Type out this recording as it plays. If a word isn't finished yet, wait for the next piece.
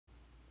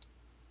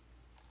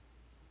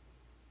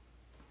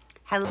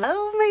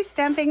Hello, my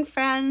stamping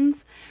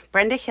friends.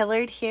 Brenda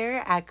Hillard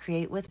here at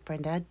Create with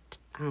Brenda.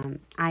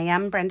 I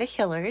am Brenda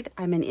Hillard.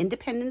 I'm an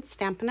independent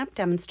Stampin' Up!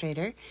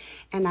 Demonstrator,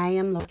 and I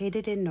am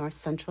located in north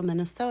central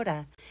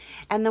Minnesota.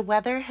 And the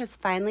weather has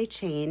finally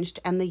changed,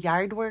 and the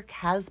yard work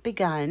has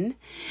begun.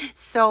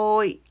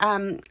 So,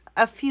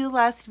 a few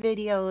less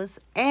videos,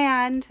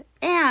 and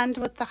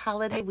with the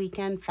holiday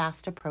weekend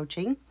fast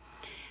approaching,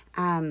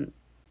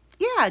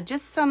 yeah,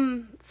 just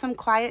some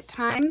quiet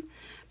time,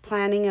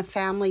 planning a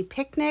family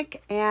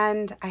picnic,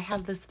 and I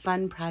have this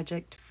fun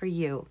project for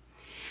you.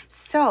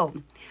 So,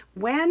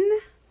 when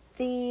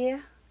the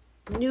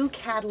new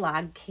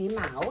catalog came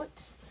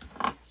out,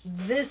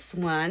 this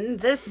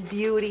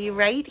beauty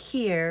right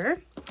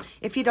here,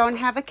 if you don't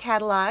have a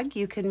catalog,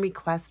 you can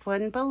request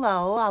one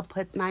below. I'll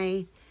put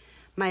my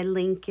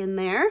link in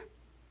there.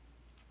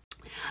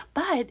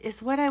 But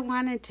is what I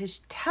wanted to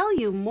tell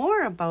you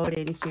more about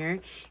in here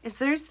is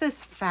there's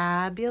this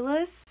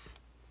fabulous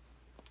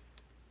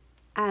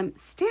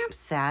stamp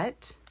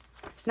set.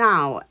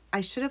 Now,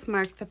 I should have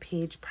marked the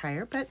page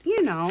prior, but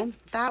you know,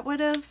 that would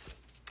have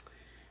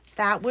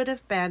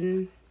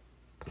been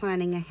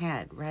planning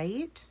ahead,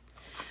 right?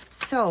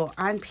 So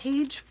on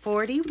page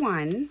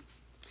 41,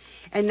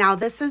 and now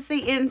this is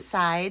the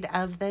inside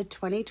of the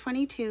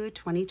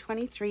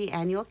 2022-2023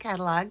 annual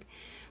catalog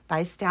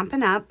by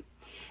Stampin' Up!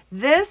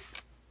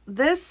 This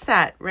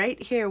set right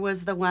here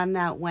was the one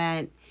that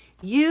went,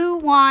 you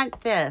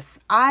want this.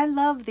 I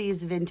love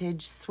these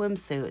vintage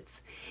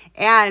swimsuits,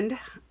 and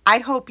I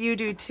hope you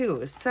do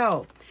too.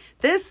 So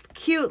this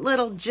cute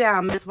little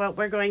gem is what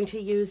we're going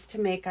to use to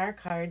make our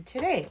card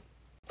today.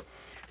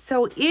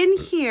 So in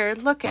here,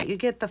 look at, you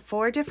get the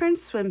 4 different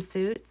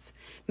swimsuits,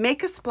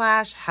 Make a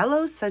Splash,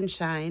 Hello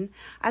Sunshine.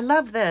 I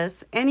love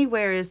this.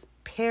 Anywhere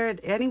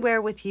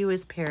with you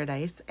is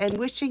paradise, and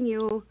Wishing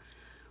You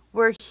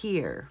Were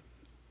Here.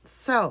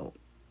 So,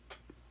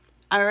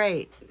 all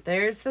right,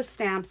 there's the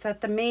stamp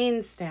set, the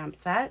main stamp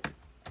set.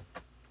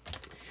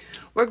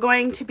 We're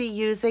going to be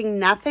using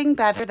Nothing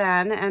Better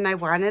Than, and I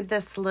wanted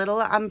this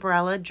little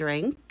umbrella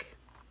drink.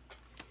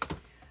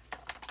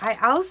 I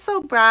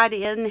also brought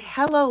in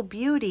Hello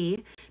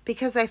Beauty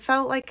because I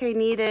felt like I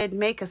needed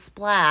Make a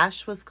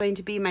Splash was going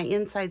to be my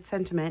inside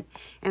sentiment,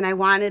 and I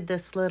wanted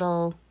this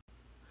little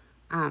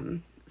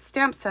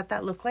stamp set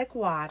that looked like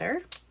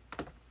water.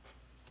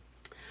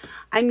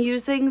 I'm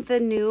using the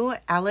new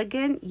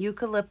Elegant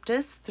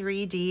Eucalyptus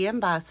 3D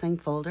embossing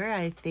folder.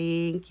 I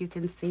think you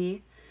can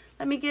see.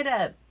 Let me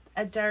get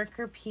a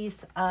darker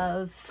piece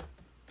of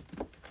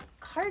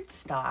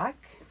cardstock,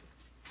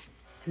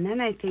 and then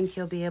I think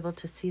you'll be able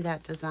to see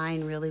that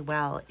design really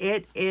well.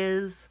 It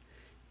is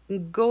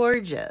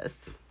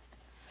gorgeous.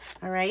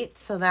 All right,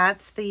 so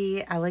that's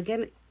the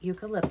Elegant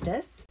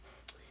Eucalyptus.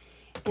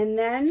 And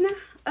then,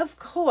 of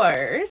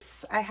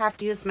course, I have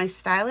to use my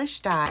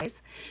stylish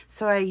dies.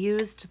 So I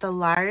used the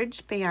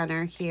large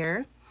banner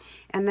here.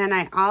 And then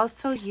I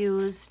also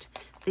used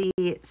the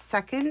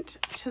second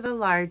to the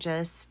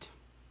largest.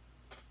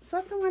 Is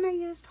that the one I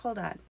used? Hold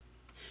on.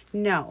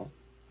 No,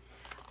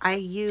 I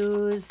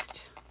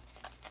used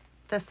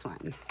this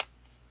one.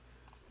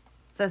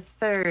 The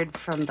third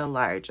from the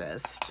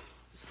largest,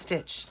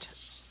 stitched,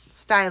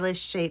 stylish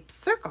shaped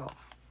circle.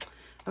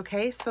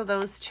 Okay, so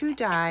those 2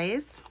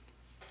 dies.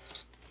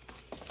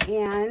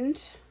 And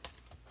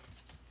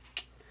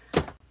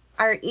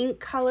our ink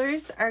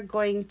colors are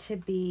going to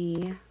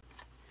be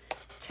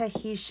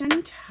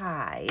Tahitian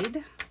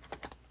Tide,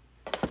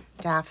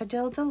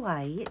 Daffodil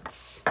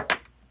Delight,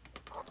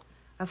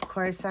 of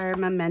course our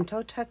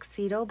Memento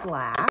Tuxedo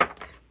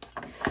Black.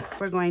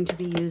 We're going to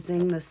be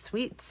using the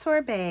Sweet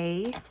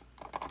Sorbet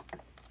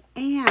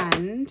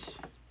and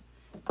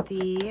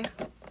the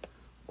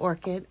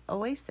Orchid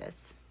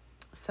Oasis.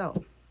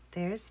 So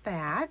there's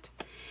that.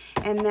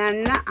 And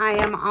then I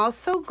am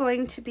also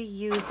going to be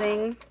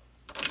using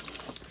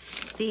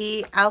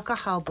the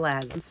alcohol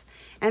blends.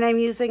 And I'm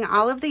using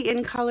all of the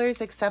in colors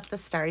except the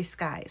Starry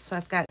Sky. So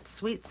I've got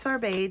Sweet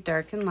Sorbet,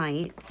 Dark and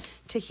Light,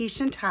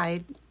 Tahitian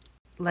Tide,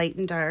 Light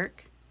and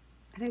Dark.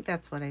 I think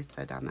that's what I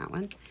said on that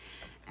one.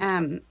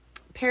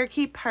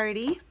 Parakeet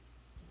Party,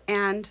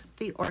 and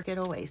the Orchid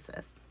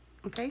Oasis.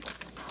 Okay?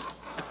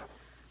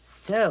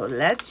 So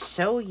let's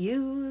show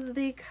you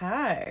the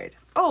card.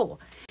 Oh,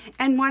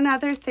 and one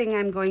other thing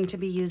I'm going to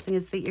be using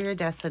is the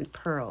iridescent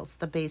pearls,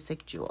 the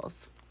basic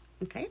jewels.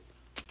 Okay?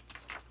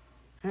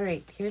 All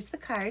right, here's the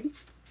card.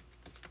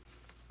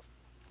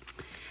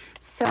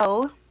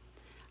 So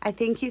I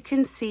think you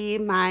can see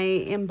my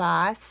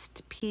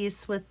embossed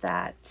piece with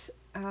that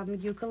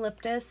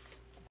eucalyptus,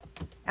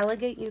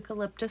 Elegant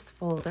Eucalyptus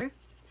folder.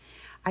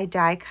 I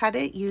die cut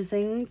it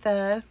using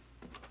the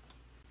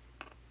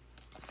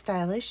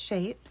stylish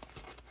shapes.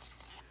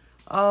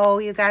 Oh,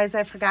 you guys,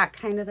 I forgot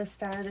kind of the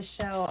star of the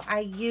show. I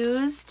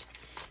used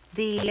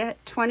the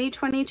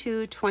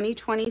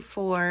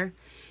 2022-2024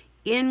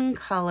 in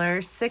color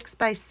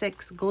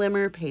 6x6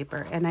 glimmer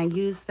paper, and I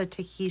used the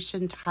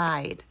Tahitian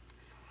Tide.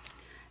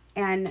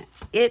 And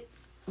it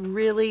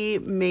really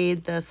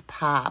made this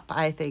pop,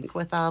 I think,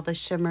 with all the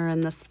shimmer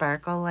and the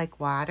sparkle like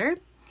water.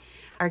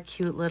 our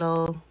cute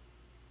little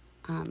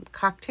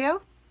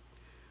cocktail,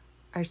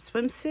 our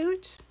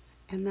swimsuit,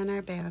 and then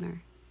our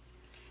banner.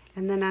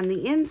 And then on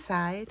the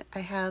inside, I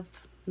have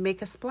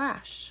make a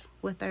splash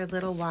with our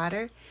little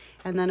water,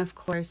 and then of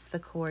course the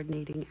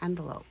coordinating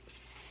envelope.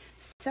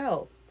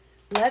 So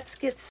let's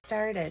get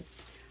started.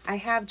 I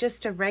have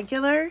just a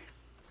regular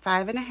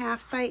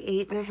 5.5 by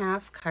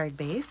 8.5 card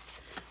base,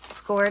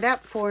 scored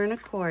at 4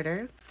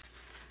 1/4.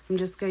 I'm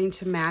just going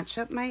to match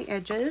up my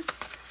edges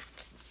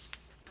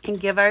and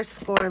give our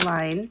score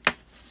line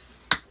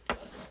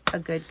a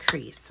good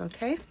crease,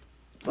 okay?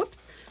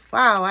 Whoops.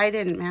 Wow, I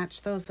didn't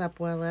match those up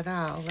well at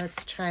all.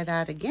 Let's try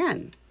that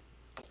again.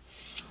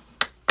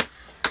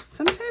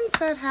 Sometimes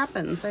that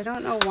happens. I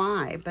don't know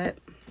why, but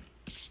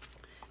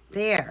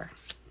there.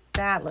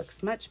 That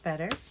looks much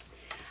better.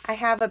 I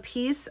have a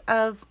piece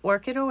of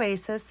Orchid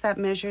Oasis that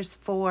measures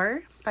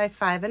 4 by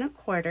 5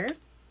 1/4.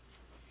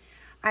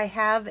 I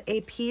have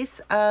a piece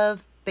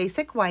of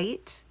Basic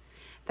White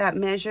that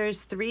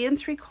measures 3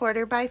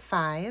 3/4 by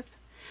 5.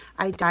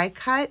 I die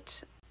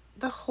cut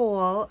the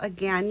hole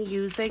again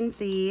using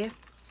the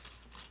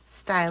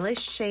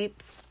Stylish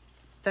Shapes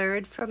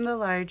 1/3 from the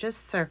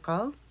largest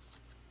circle.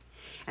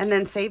 And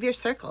then save your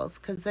circles,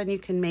 because then you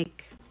can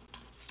make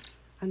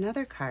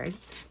another card.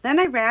 Then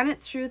I ran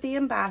it through the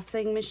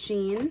embossing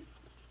machine,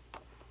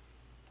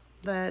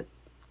 the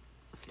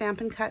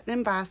Stampin' Cut and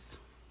Emboss,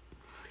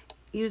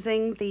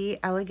 using the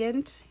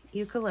Elegant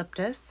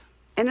Eucalyptus.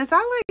 And as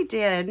all I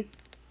did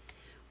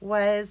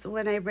was,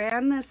 when I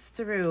ran this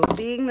through,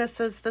 being this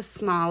is the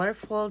smaller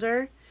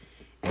folder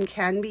and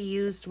can be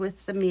used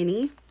with the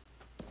mini,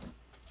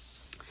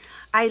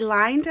 I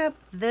lined up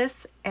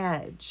this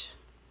edge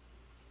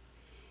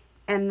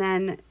and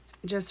then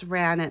just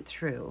ran it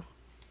through.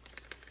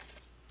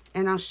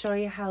 And I'll show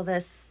you how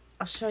this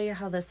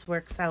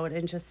works out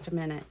in just a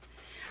minute.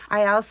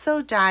 I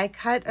also die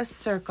cut a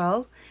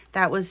circle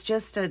that was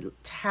just a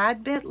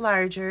tad bit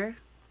larger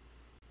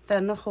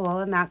than the hole,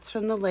 and that's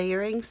from the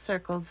Layering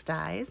Circles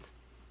dies,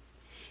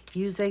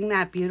 using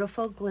that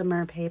beautiful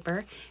glimmer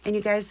paper. And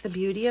you guys, the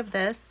beauty of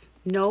this,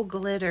 no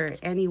glitter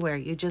anywhere.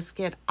 You just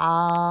get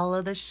all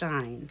of the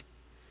shine.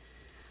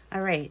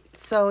 All right,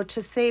 so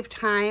to save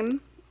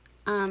time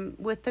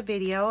with the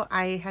video,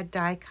 I had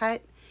die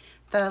cut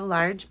the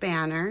large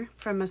banner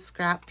from a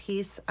scrap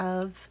piece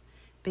of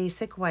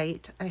Basic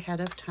White ahead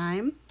of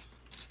time.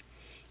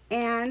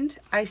 And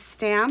I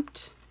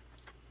stamped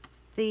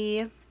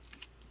the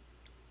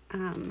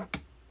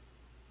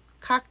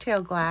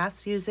cocktail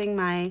glass using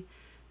my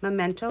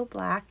Memento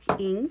Black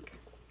ink.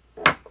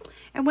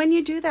 And when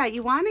you do that,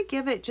 you want to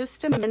give it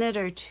just a minute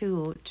or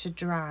two to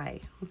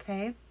dry,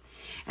 okay?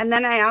 And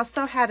then I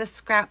also had a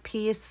scrap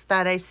piece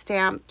that I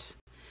stamped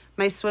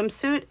my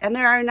swimsuit, and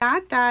there are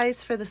not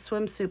dies for the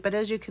swimsuit, but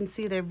as you can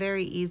see, they're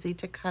very easy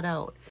to cut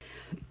out.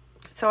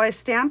 So I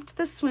stamped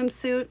the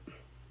swimsuit,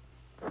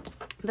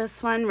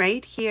 this one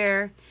right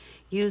here,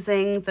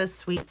 using the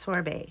Sweet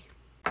Sorbet,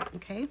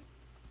 okay?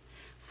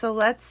 So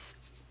let's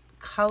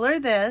color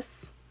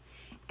this,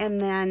 and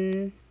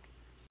then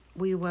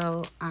we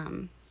will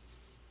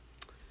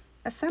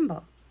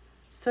assemble.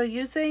 So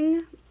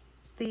using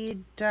the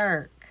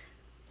dark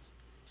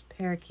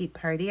Parakeet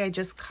Party, I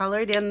just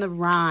colored in the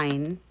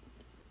rind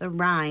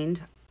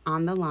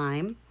on the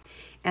lime,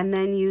 and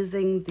then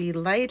using the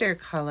lighter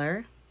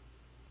color,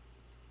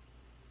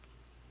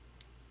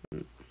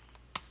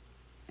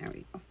 there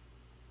we go.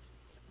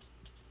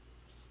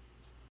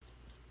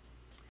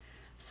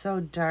 So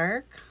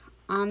dark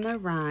on the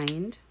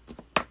rind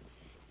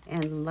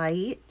and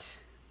light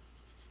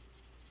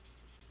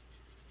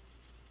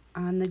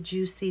on the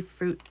juicy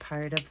fruit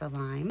part of the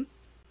lime.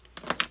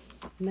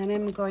 And then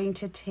I'm going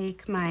to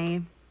take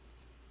my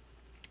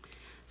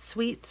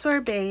Sweet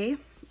Sorbet,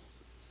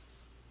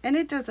 and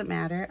it doesn't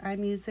matter,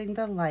 I'm using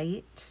the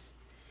light,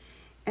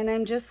 and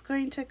I'm just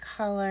going to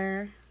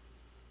color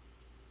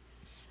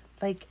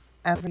like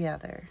every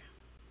other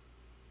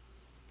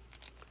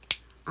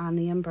on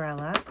the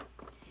umbrella.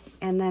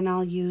 And then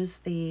I'll use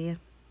the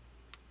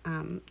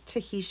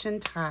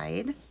Tahitian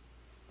Tide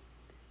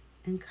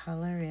and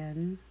color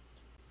in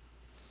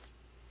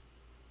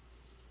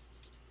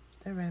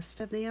the rest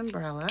of the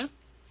umbrella.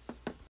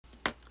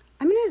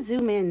 I'm going to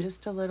zoom in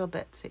just a little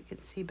bit so you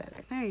can see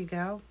better. There you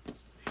go.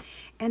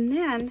 And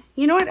then,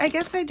 you know what? I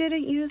guess I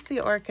didn't use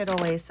the Orchid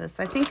Oasis.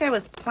 I think I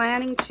was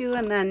planning to,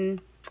 and then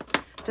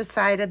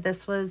decided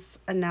this was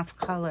enough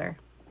color.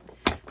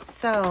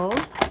 So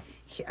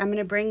I'm going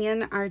to bring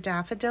in our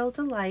Daffodil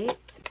Delight.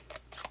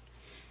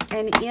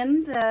 And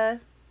in the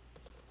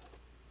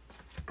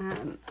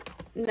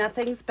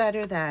Nothing's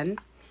Better Than,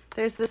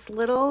 there's this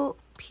little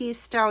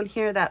piece down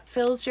here that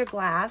fills your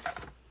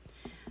glass.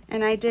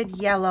 And I did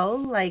yellow,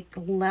 like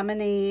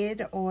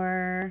lemonade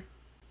or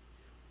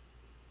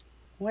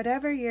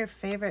whatever your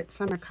favorite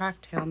summer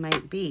cocktail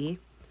might be.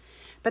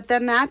 But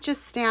then that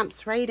just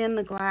stamps right in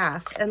the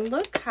glass. And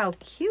look how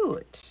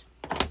cute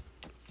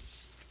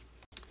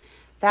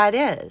that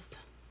is.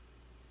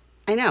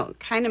 I know, it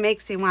kind of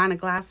makes you want a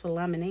glass of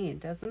lemonade,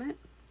 doesn't it?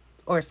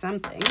 Or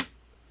something.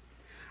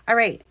 All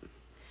right,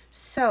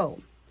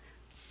 So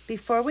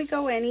before we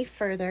go any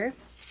further,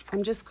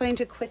 I'm just going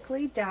to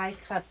quickly die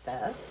cut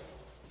this.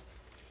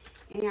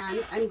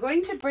 And I'm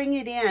going to bring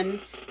it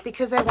in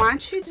because I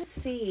want you to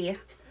see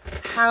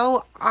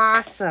how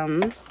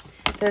awesome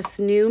this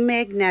new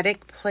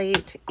magnetic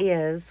plate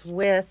is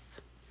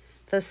with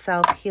the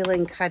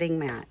self-healing cutting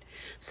mat.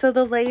 So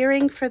the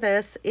layering for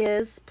this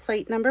is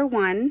plate number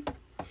 1.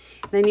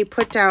 Then you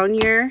put down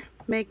your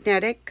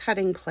magnetic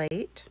cutting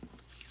plate,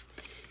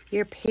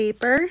 your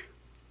paper,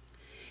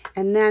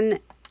 and then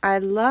I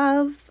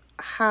love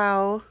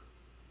how,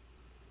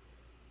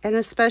 and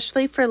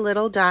especially for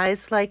little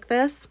dies like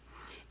this,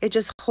 it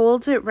just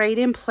holds it right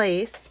in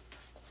place.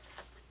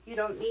 You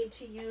don't need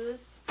to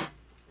use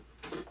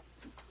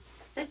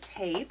the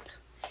tape.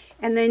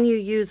 And then you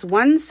use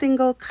one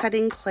single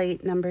cutting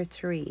plate, number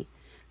 3.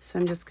 So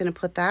I'm just going to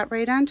put that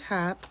right on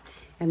top,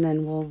 and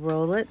then we'll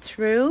roll it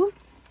through.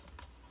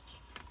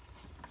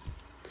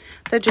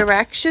 The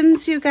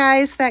directions, you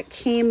guys, that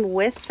came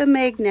with the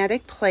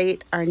magnetic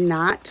plate are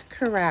not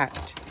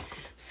correct.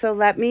 So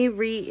let me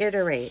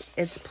reiterate.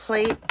 It's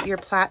your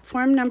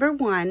platform number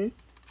 1,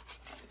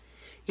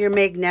 your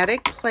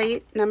magnetic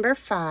plate number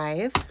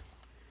 5,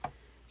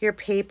 your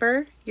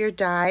paper, your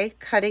die,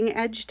 cutting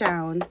edge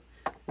down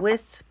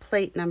with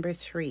plate number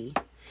 3.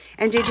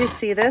 And did you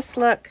see this?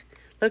 Look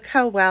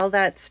how well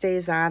that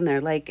stays on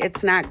there. Like,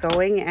 it's not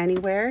going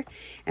anywhere.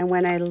 And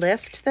when I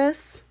lift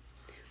this,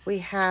 we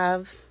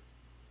have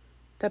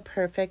the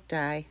perfect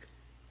die,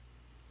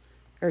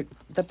 or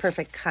the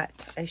perfect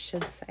cut, I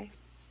should say.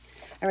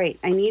 All right,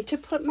 I need to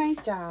put my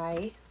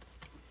die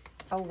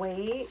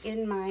away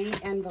in my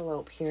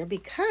envelope here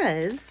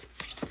because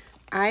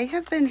I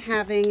have been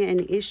having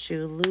an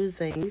issue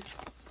losing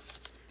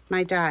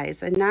my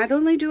dies. And not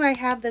only do I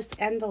have this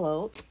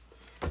envelope,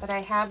 but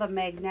I have a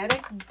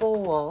magnetic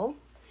bowl,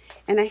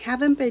 and I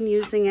haven't been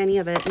using any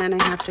of it, and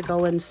then I have to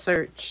go in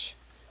search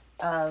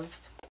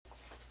of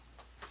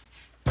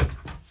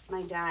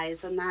my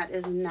dies, and that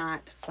is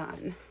not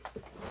fun.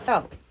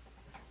 So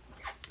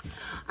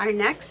our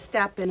next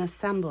step in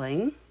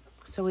assembling,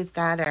 so we've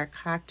got our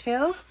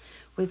cocktail,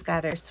 we've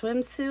got our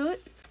swimsuit,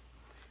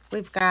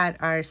 we've got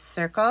our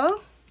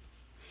circle,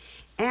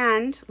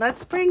 and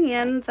let's bring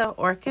in the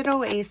Orchid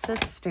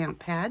Oasis stamp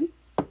pad.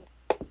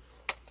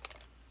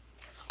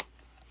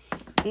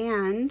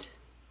 And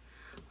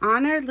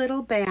on our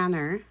little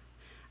banner,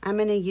 I'm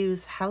going to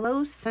use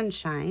Hello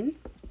Sunshine,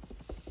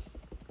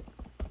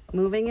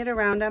 moving it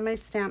around on my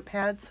stamp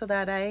pad so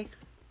that I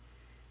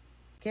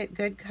get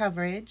good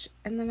coverage.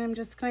 And then I'm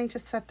just going to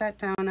set that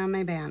down on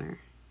my banner.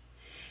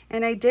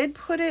 And I did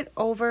put it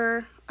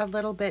over a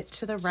little bit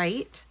to the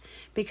right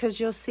because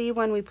you'll see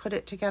when we put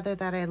it together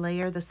that I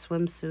layer the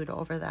swimsuit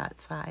over that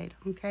side,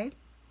 okay?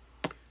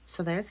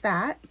 So there's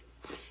that.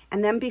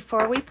 And then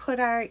before we put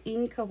our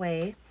ink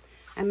away,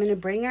 I'm going to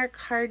bring our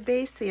card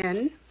base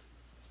in,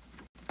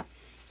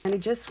 and I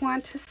just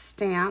want to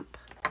stamp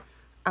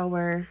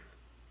our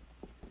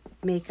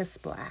Make a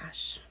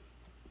Splash.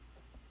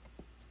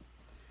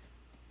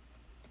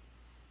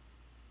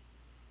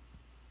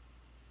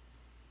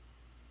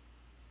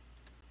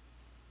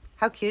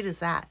 How cute is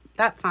that?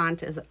 That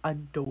font is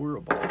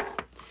adorable.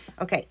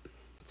 Okay,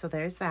 so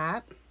there's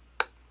that.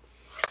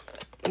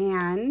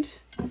 And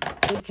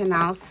we can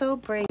also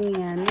bring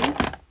in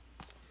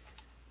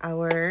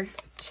our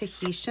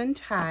Tahitian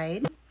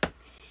Tide.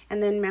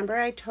 And then remember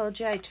I told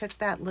you I took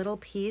that little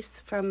piece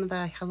from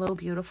the Hello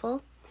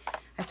Beautiful?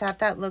 I thought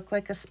that looked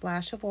like a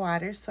splash of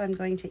water, so I'm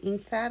going to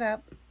ink that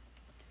up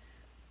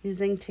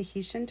using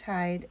Tahitian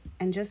Tide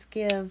and just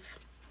give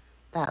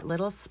that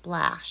little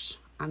splash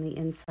on the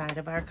inside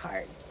of our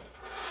card.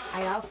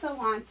 I also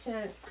want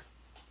to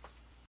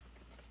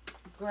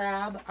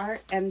grab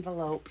our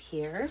envelope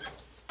here,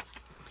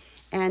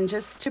 and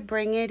just to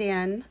bring it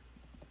in,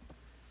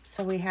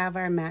 so we have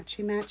our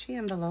matchy-matchy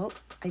envelope.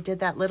 I did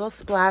that little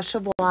splash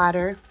of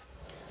water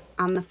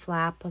on the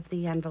flap of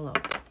the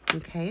envelope,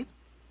 okay?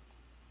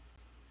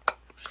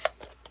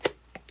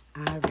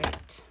 All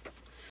right.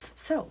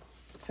 So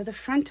for the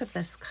front of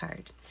this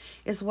card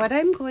is what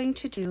I'm going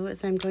to do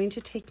is I'm going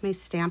to take my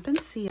Stampin'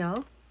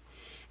 Seal,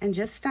 and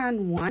just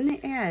on one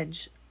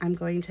edge, I'm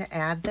going to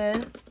add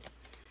the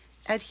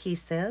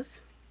adhesive,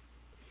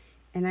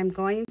 and I'm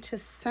going to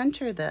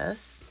center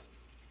this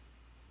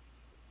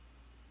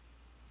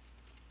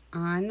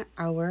on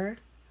our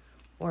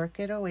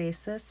Orchid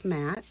Oasis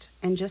mat,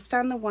 and just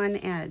on the one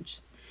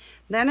edge.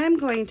 Then I'm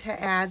going to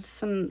add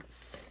some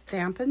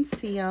Stampin'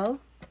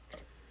 Seal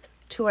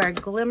to our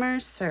glimmer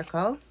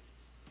circle,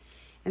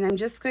 and I'm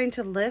just going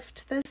to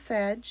lift this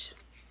edge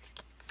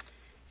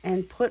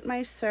and put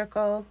my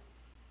circle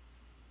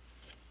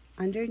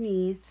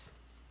underneath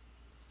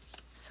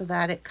so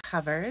that it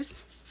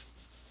covers,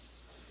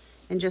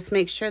 and just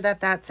make sure that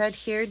that's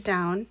adhered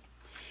down.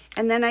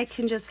 And then I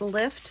can just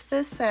lift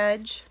this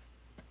edge,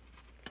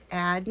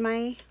 add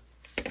my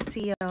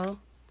seal,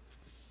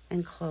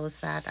 and close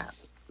that up.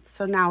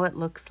 So now it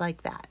looks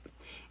like that.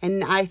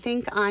 And I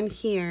think on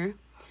here,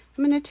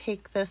 I'm going to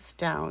take this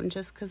down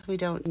just because we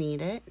don't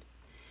need it.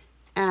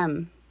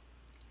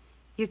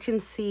 You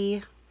can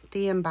see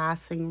the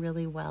embossing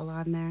really well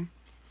on there.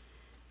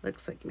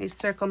 Looks like my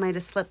circle might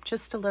have slipped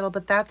just a little,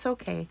 but that's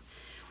okay.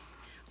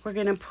 We're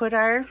gonna put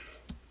our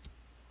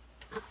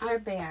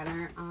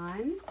banner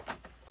on.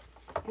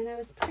 And I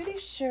was pretty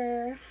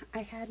sure I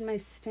had my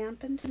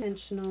Stampin'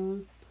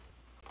 Dimensionals.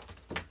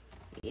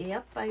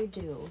 Yep, I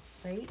do,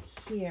 right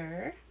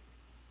here.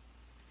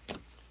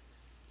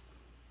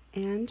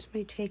 And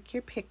my Take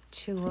Your Pick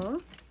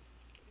tool.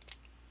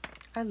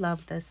 I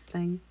love this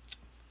thing.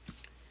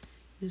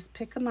 Just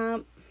pick them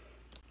up,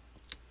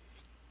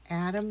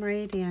 add them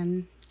right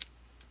in.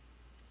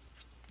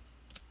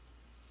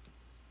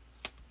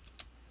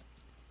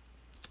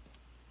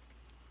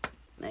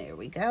 There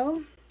we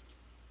go.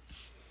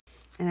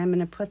 And I'm going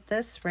to put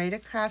this right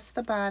across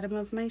the bottom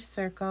of my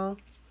circle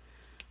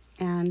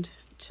and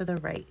to the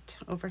right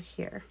over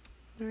here.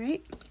 All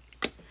right.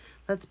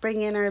 Let's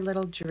bring in our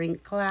little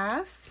drink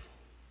glass.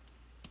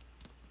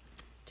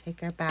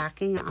 Take our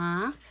backing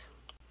off.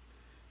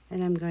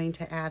 And I'm going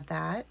to add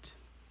that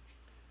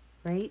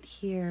right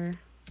here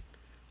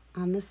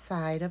on the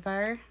side of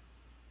our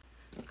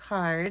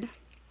card.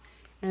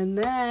 And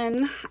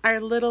then our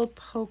little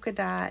polka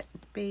dot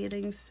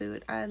bathing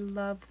suit. I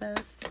love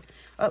this.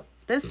 Oh,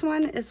 this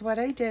one is what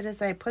I did is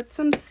I put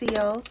some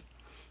seal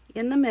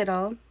in the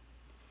middle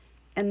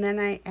and then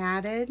I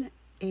added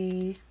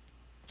a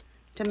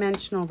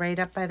dimensional right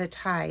up by the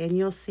tie, and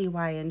you'll see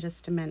why in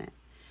just a minute.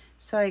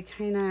 So I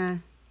kind of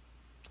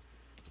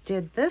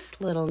did this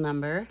little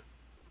number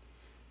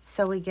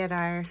so we get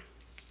our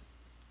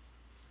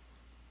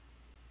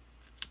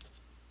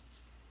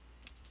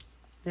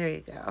there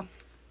you go.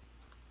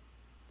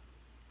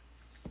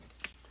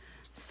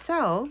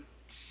 So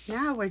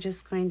now we're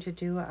just going to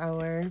do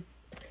our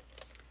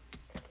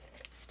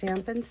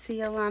stamp and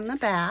seal on the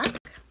back,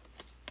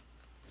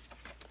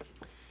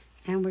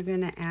 and we're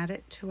going to add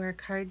it to our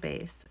card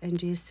base. And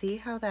do you see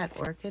how that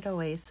Orchid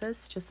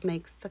Oasis just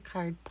makes the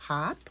card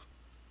pop?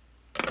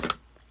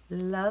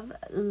 Love,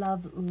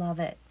 love, love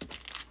it.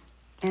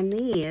 And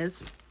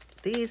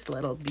these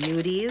little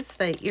beauties,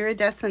 the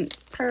iridescent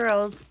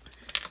pearls,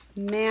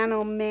 man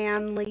oh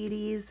man,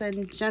 ladies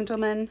and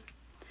gentlemen,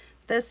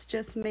 this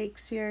just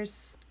makes your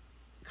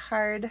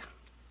card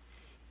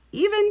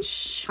even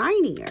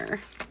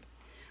shinier.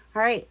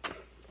 All right,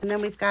 and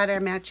then we've got our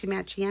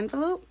matchy-matchy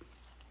envelope.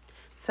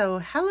 So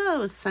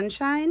hello,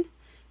 sunshine,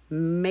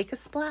 make a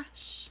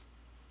splash.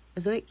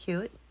 Isn't it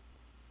cute?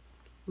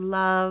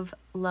 Love,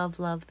 love,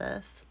 love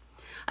this.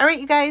 All right,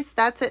 you guys,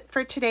 that's it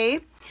for today.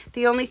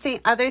 The only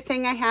other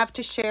thing I have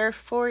to share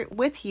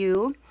with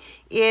you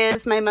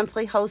is my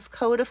monthly house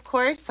code, of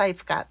course.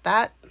 I've got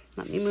that.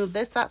 Let me move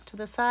this up to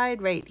the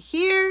side right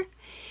here.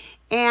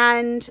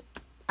 And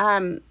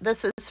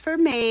this is for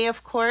May,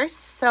 of course.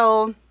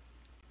 So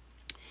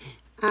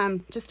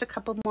just a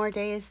couple more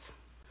days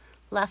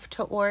left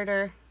to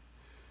order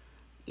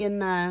in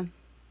the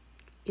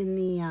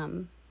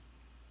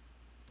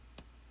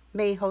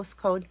May host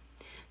code.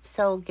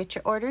 So get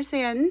your orders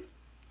in.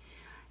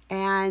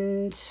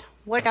 And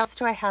what else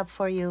do I have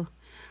for you?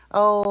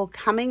 Oh,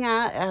 coming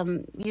up,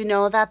 you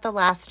know that the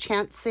last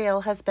chance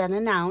sale has been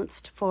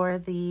announced for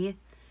the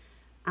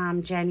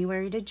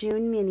January to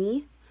June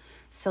mini.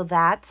 So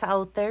that's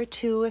out there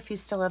too. If you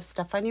still have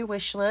stuff on your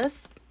wish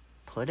list,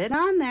 put it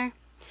on there.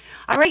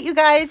 All right, you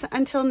guys,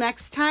 until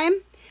next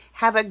time,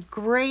 have a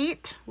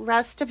great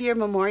rest of your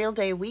Memorial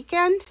Day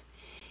weekend.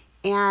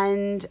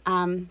 And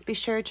be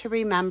sure to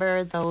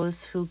remember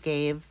those who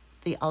gave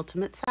the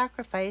ultimate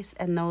sacrifice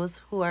and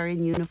those who are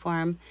in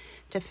uniform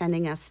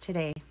defending us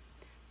today.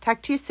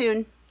 Talk to you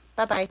soon.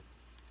 Bye-bye.